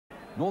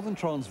Northern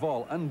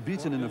Transvaal,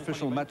 unbeaten in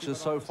official matches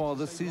so far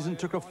this season,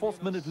 took a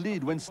 4th-minute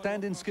lead when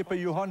stand-in skipper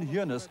Johan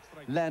Newlands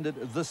landed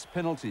this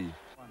penalty.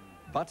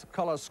 But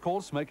Carlos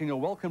Scholz, making a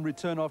welcome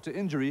return after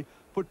injury,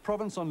 put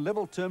Province on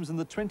level terms in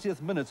the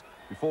 20th minute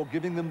before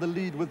giving them the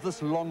lead with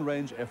this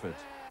long-range effort.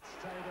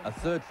 A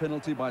third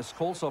penalty by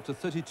Scholz after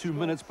 32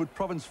 minutes put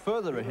Province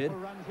further ahead,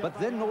 but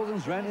then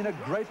Northerns ran in a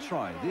great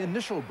try, the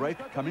initial break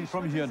coming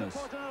from Newlands.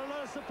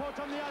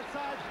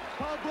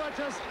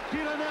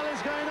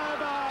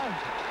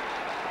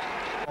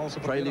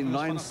 Trailing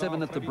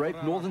 9-7 at the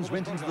break, Northerns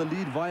went into the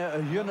lead via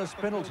a Newlands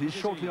penalty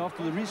shortly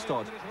after the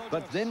restart,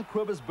 but then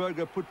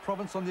Burger put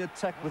Province on the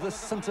attack with a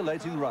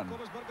scintillating run.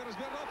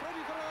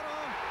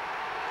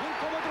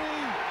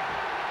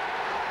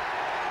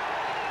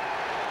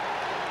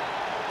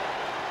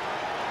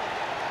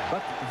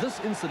 But this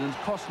incident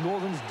cost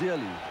Northerns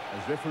dearly,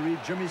 as referee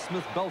Jimmy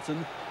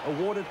Smith-Belton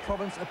awarded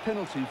Province a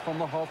penalty from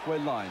the halfway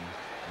line.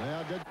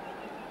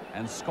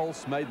 And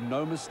Scholz made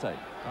no mistake.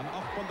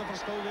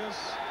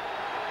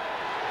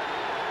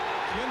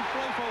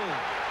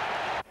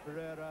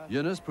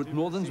 Newlands put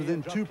Northerns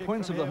within 2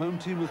 points of the home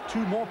team with 2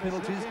 more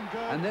penalties,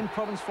 and then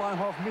Province fly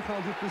half Michael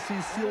du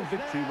Plessis sealed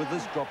victory with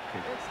this drop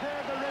kick. It's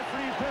there, the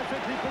referee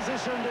perfectly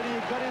positioned, and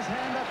he got his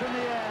hand up in the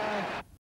air.